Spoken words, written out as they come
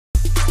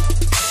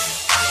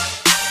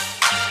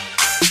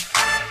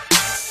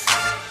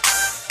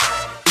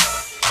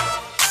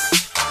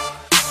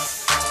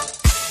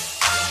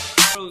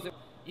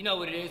You know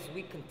what it is,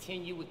 we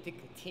continue with the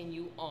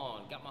continue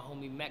on. Got my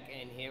homie Meka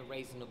in here,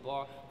 raising the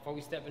bar. Before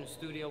we step in the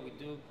studio, we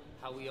do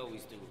how we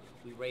always do.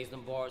 We raise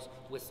them bars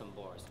with some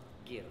bars.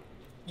 Get 'em.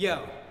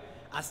 Yo,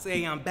 I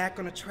say I'm back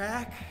on the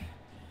track.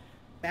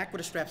 Back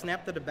with a strap,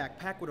 snap to the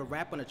backpack with a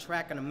rap on the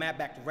track and a map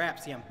back to rap.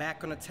 See, I'm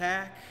back on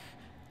attack.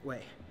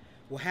 Wait,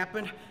 what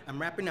happened? I'm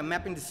rapping, I'm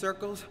mapping the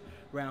circles.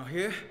 Around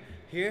here,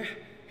 here,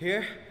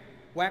 here.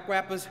 Whack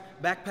rappers,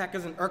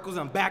 backpackers, and Urkels,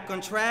 I'm back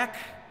on track.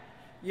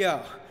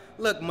 Yo,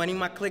 look, money,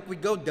 my click, we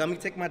go, dummy.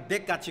 Take my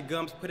dick out your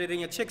gums, put it in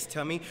your chick's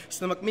tummy.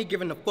 Stomach me,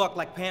 giving a fuck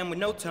like Pam with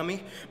no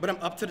tummy. But I'm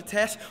up to the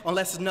test,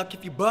 unless it's nuck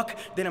if you buck.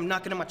 Then I'm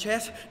knocking on my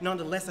chest,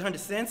 nonetheless 100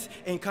 cents.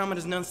 Ain't common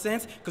as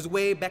nonsense, cause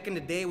way back in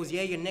the day was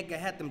yeah, your nigga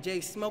had them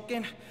J's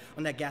smoking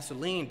on that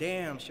gasoline.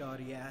 Damn,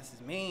 shorty ass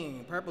is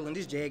mean. Purple in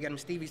this J, got them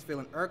Stevies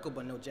feeling Urkel,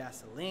 but no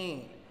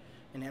gasoline.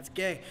 And that's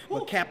gay.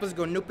 But Kappas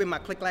go noopin', my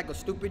click like go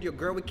stupid. Your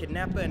girl, we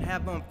kidnap her and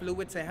have her on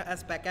fluid. Send her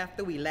ass back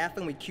after we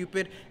laughing, we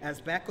Cupid. As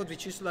backwards, we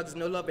choose slugs,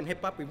 no love in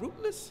hip hop, we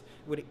rootless.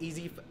 With it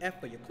easy for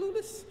F, but you're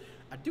clueless.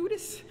 I do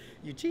this,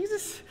 you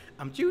Jesus,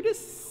 I'm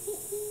Judas.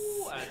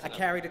 I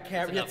carry the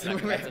carry. That's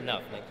enough, that's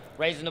enough, man.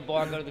 Raising the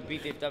bar, go to the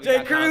BTFW.com.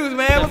 J. Cruz,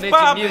 man, what's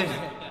poppin'?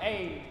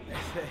 Hey.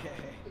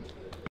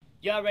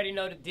 You already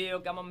know the deal.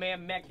 Got my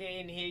man Meka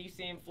in here. You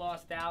see him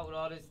flossed out with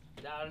all this.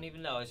 I don't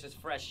even know. It's just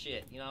fresh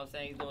shit. You know what I'm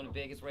saying? He's doing the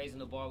biggest, raising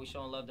the bar. We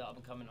showing love to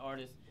up-and-coming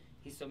artists.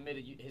 He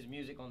submitted his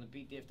music on the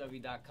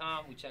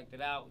BTFW.com. We checked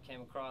it out. We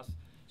came across.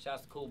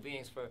 Shouts to Cool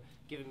Beings for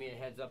giving me a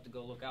heads up to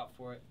go look out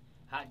for it.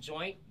 Hot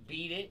Joint,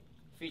 Beat It,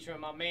 featuring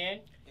my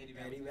man Eddie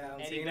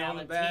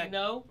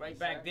Valentino, right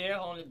back there,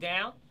 holding it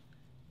down.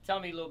 Tell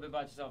me a little bit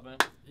about yourself, man.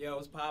 Yo,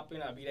 what's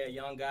poppin'? I be that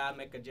young guy,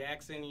 Meka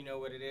Jackson. You know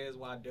what it is.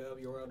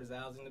 YW, your world is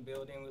ours in the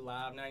building. We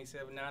live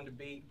 97.9 The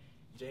Beat.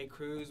 J.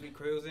 Cruz, we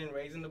cruising,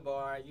 raising the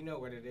bar. You know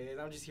what it is.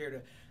 I'm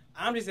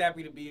just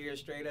happy to be here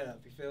straight up.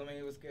 You feel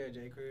me? What's good,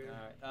 J. Cruz?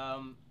 All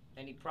right.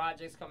 Any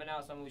projects coming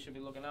out? Something we should be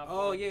looking out for?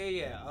 Oh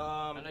yeah.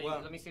 I know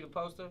let me see the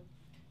poster.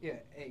 Yeah.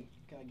 Hey,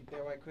 can I get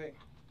there right quick?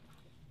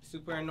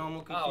 Super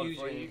Normal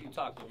Confusion. Oh, you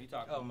talk to him.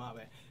 Oh, my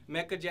bad.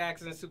 Meka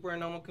Jackson, Super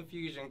Normal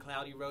Confusion,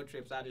 Cloudy Road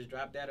Trips. I just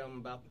dropped that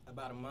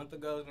about a month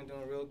ago. It's been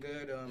doing real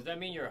good. Does that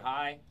mean you're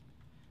high?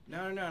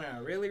 No.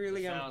 Really.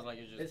 It sounds like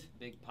you're just a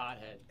big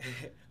pothead.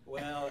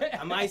 Well,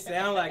 I might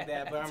sound like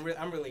that, but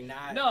I'm really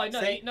not. No, not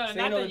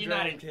that you're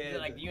not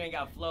like you ain't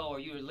got flow or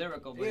you're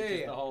lyrical, but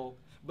just the whole.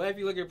 But if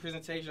you look at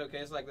presentation, okay,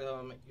 it's like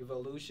the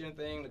evolution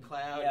thing, the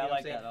cloud. Yeah,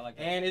 you know I like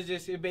that. And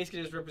it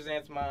basically just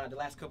represents the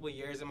last couple of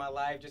years in my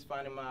life, just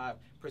finding my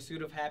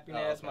pursuit of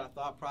happiness, my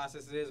thought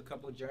processes, a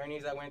couple of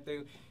journeys I went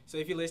through. So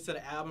if you listen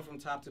to the album from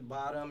top to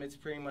bottom, it's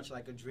pretty much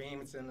like a dream.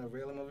 It's in the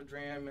realm of a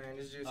dream, and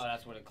it's just. Oh,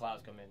 that's where the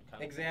clouds come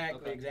in.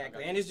 Exactly.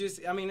 Okay. And it's just,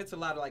 it's a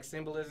lot of like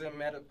symbolism,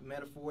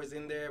 metaphors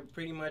in there.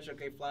 Pretty much,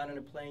 okay, flying in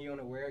a plane, you don't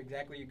know where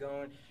exactly you're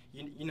going.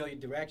 You know your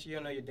direction, you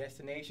don't know your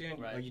destination.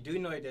 Right. Or you do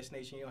know your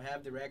destination, you don't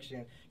have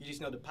direction. You just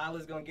know the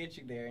pilot's gonna get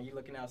you there, and you're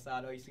looking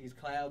outside, all you see is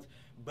clouds.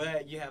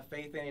 But you have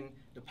faith in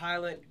the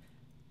pilot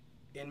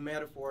in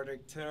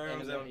metaphoric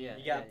terms. You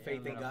got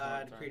faith in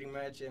God, pretty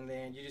much, and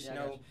then you just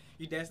know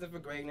you're destined for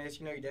greatness.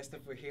 You know you're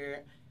destined for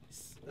here,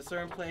 a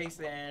certain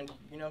place, and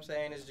you know what I'm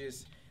saying?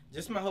 It's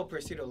just my whole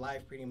pursuit of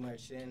life, pretty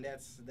much, and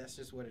that's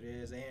just what it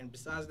is. And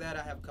besides that,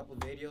 I have a couple of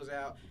videos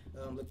out.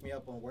 Look me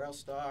up on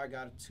WorldStar. I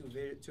got two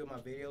of my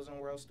videos on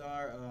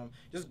WorldStar.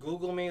 Just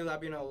Google me. I've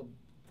been on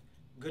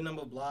a good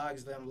number of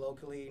blogs, them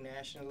locally,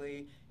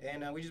 nationally,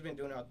 and we just been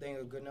doing our thing.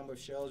 A good number of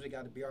shows. We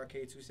got the BRK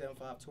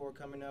 275 tour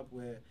coming up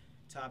with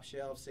Top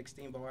Shelf,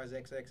 16 Bars,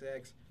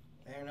 XXX.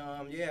 And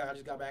I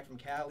just got back from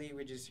Cali.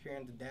 We're just here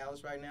in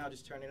Dallas right now,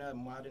 just turning up.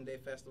 Modern Day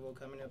Festival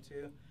coming up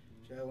too.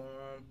 So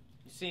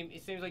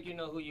it seems like you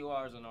know who you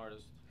are as an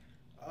artist.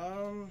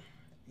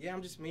 Yeah,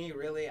 I'm just me,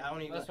 really. I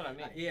don't even. That's what I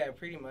mean. Yeah,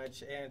 pretty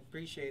much, and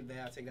appreciate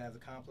that. I take that as a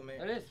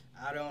compliment. It is.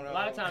 I don't know. A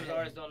lot of times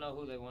artists don't know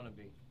who they want to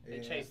be. They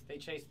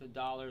chase the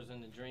dollars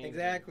and the dreams.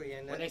 Exactly,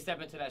 and when they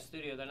step into that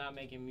studio, they're not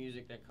making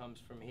music that comes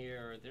from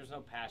here. Or there's no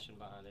passion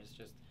behind it. It's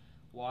just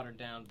watered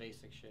down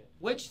basic shit,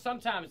 which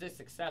sometimes is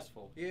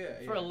successful.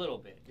 For a little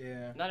bit.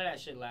 Yeah. None of that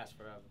shit lasts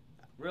forever.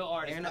 Real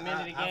artists come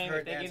into the game.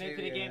 If they get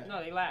into the game,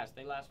 no, they last.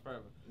 They last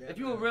forever. Definitely. If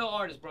you're a real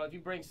artist, bro, if you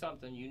bring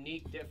something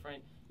unique,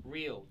 different,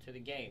 real to the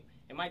game,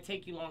 it might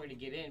take you longer to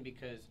get in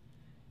because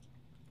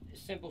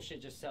simple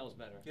shit just sells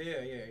better.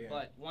 Yeah.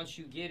 But once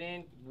you get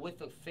in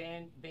with a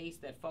fan base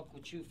that fuck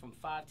with you from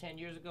 5-10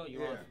 years ago,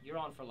 you're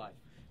on for life.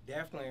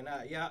 Definitely. And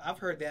I've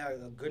heard that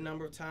a good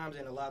number of times,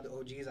 and a lot of the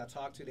OGs I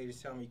talk to, they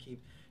just tell me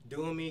keep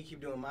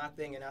doing my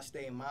thing, and I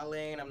stay in my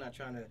lane. I'm not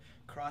trying to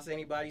cross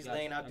anybody's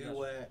lane. I do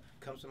what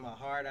comes from my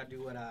heart. I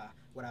do what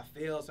I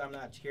feel. So I'm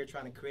not here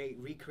trying to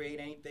recreate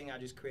anything. I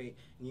just create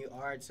new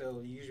art.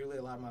 So usually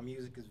a lot of my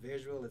music is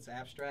visual. It's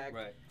abstract.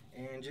 Right.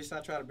 And just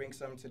I try to bring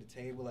something to the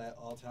table at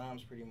all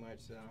times, pretty much.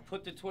 So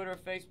put the Twitter,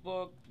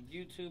 Facebook,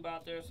 YouTube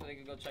out there so they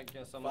can go check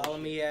some. Follow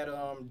me at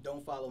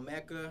Don't Follow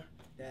Meka.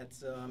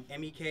 That's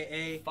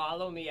MEKA.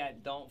 Follow me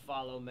at Don't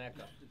Follow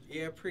Meka.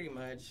 Yeah, pretty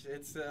much.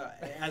 It's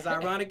as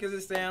ironic as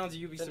it sounds,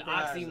 you'd be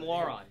surprised. It's an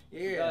oxymoron.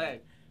 Yeah. Go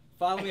ahead.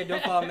 Follow me or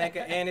don't follow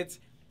Meka, and it's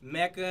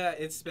Meka.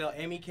 It's spelled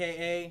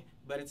Meka,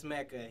 but it's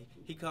Meka.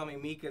 He called me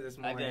Meka this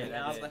morning. And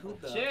I was like, who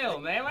the? Chill,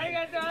 man. Why you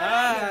got to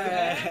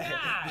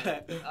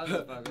do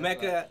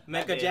that?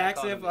 Meka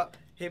Jackson.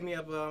 Hit me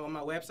up on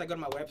my website. Go to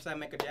my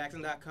website,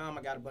 mekajackson.com.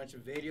 I got a bunch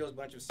of videos,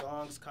 bunch of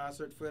songs,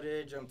 concert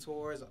footage,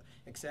 tours,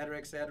 etc.,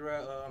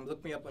 etc.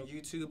 Look me up on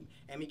YouTube,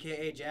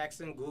 Meka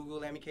Jackson.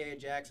 Google Meka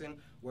Jackson.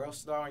 World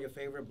Star on your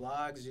favorite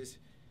blogs. Just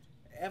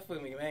F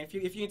with me, man. If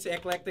you're into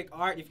eclectic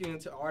art, if you're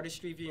into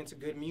artistry, if you're into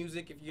good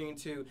music, if you're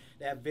into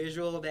that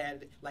visual,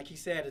 that, like he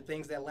said, the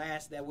things that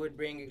last, that would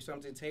bring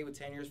something to the table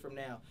 10 years from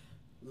now,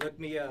 look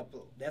me up.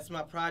 That's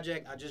my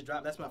project. I just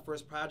dropped. That's my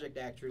first project,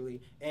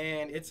 actually,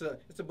 and it's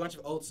a bunch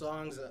of old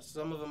songs.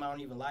 Some of them I don't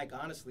even like,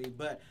 honestly,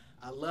 but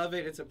I love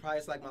it. It's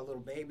like my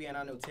little baby, and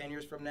I know 10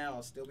 years from now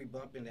I'll still be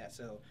bumping that.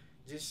 So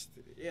just,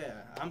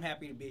 yeah, I'm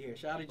happy to be here.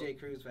 Shout out to J.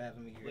 Cruz for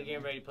having me here. We're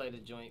getting ready to play the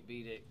joint,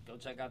 beat it. Go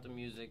check out the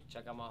music.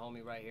 Check out my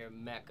homie right here,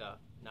 Meka,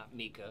 not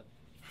Meka.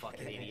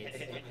 Fucking idiots.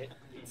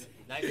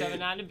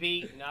 979 The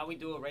Beat. Now we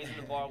do it. Raising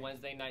the Bar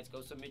Wednesday nights.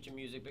 Go submit your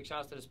music. Big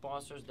shouts to the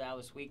sponsors,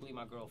 Dallas Weekly,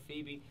 my girl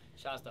Phoebe.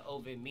 Shouts to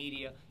Ovid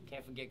Media.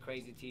 Can't forget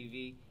Crazy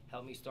TV.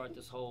 Help me start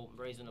this whole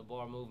Raising the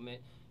Bar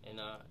movement. And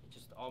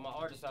just all my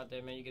artists out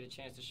there, man, you get a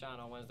chance to shine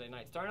on Wednesday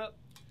nights. Turn up.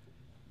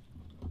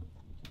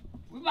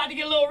 We about to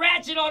get a little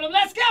ratchet on them.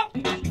 Let's go!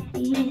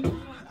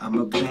 I'm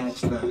a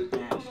bachelor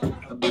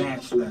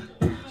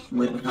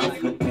with an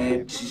outfit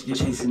that she's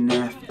chasing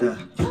after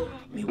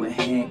me with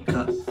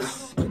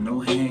handcuffs, but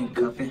no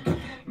handcuffing.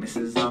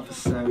 Mrs.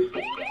 Officer,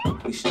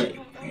 we straight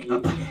ain't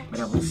up,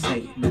 but I won't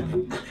say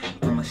nothing.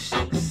 I'ma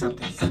shake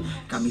something,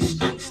 got me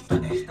straight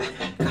stunning,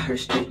 got her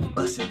straight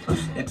busting.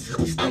 That's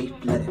who stay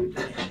flooding,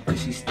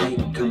 cause she stay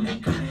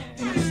coming,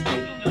 and I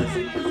stay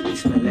buzzing. You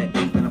smell that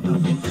dick when I'm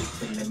puffing,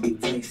 so let me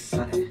taste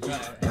something.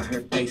 Got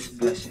her face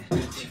blushing,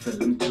 she feel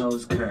them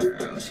toes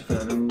curl, she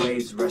feel them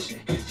waves rushing,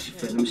 she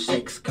feel them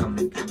shakes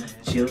coming,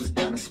 chills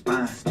down the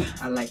spine.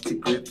 I like to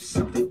grip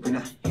something when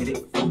I hit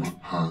it from it.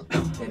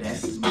 That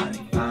ass is mighty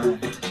fine.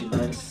 She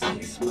love to say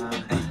it's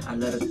mine. I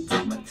love to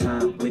take my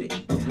time with it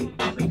when we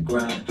up and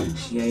grind.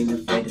 She ain't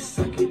afraid to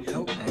suck it. I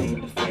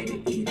ain't afraid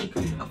to eat it.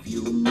 A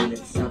few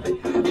minutes of it,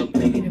 have a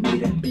begging to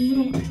meet it.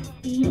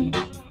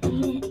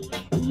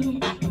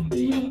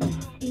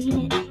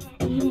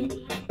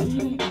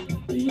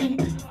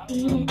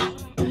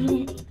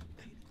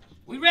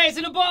 We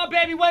raising the bar,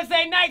 baby.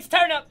 Wednesday nights.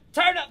 Turn up,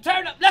 turn up,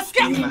 turn up. Let's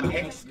go! My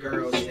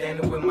ex-girl,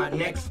 standing with my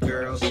next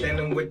girl,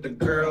 standing with the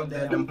girl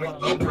that I'm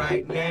fucking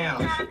right now.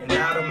 And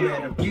I done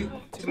met a few,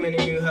 too many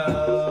new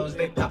hoes.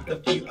 They popped a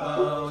few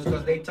O's,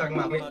 cause they talking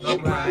about me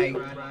right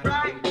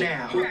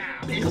now.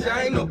 Bitch,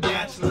 I ain't no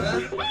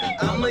bachelor,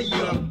 I'm a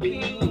young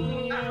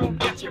peen.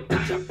 Got your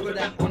bitch, I put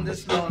out on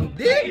this long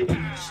dick.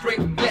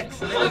 Straight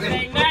flex,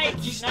 Wednesday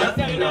nights. you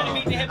stuffing on.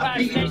 I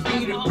beat it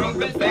from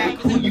the back,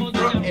 who you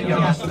front? And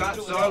y'all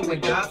Scott's on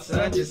with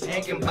Godson, just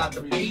hanging by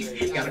the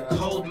beast. Got a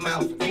cold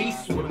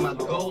mouthpiece with my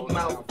gold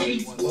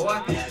mouthpiece,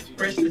 boy.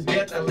 Fresh to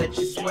death, I let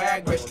you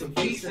swag, rest in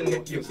peace. And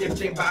if your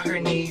bitch ain't by her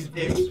knees,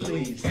 bitch,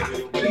 please,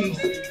 please.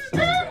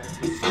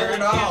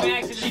 Skirt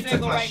off, she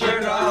took my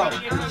shirt off.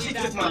 She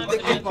took my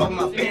foot up on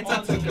my pants,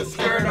 I took her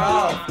skirt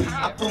off.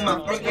 I put my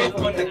foot up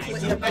on the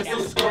clip, and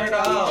so skirt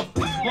off.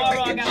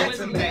 Like a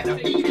Jackson band, I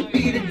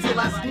beat it till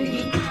I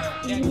speak.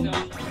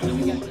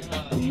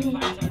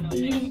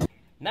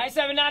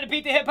 979 to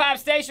beat the hip hop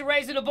station,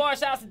 raising the bar.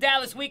 Shouts to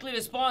Dallas Weekly,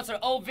 the sponsor,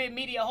 Ovid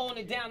Media, holding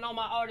it down. All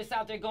my artists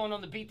out there going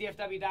on the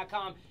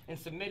beatthefw.com and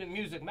submitting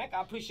music. Meka,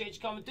 I appreciate you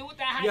coming through with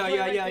that.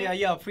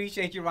 Yo,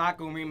 appreciate you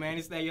rocking with me, man.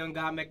 It's that young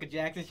guy, Meka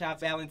Jackson.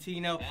 Shouts to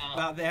Valentino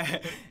out there.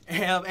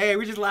 Hey,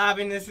 we just live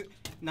in this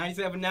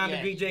 97.9 to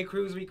BJ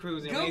Cruz, we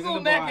cruising.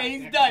 Google Meka,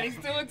 he's done. He's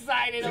too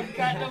excited. I'm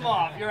cutting him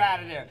off. You're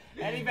out of there.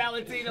 Eddie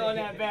Valentino on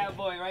that bad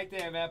boy right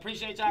there, man.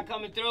 Appreciate y'all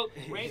coming through.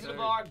 Raising the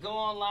bar, go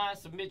online,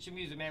 submit your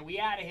music, man. We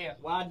out of here.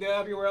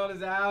 YW, world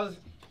is ours.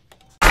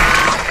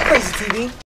 Crazy TV.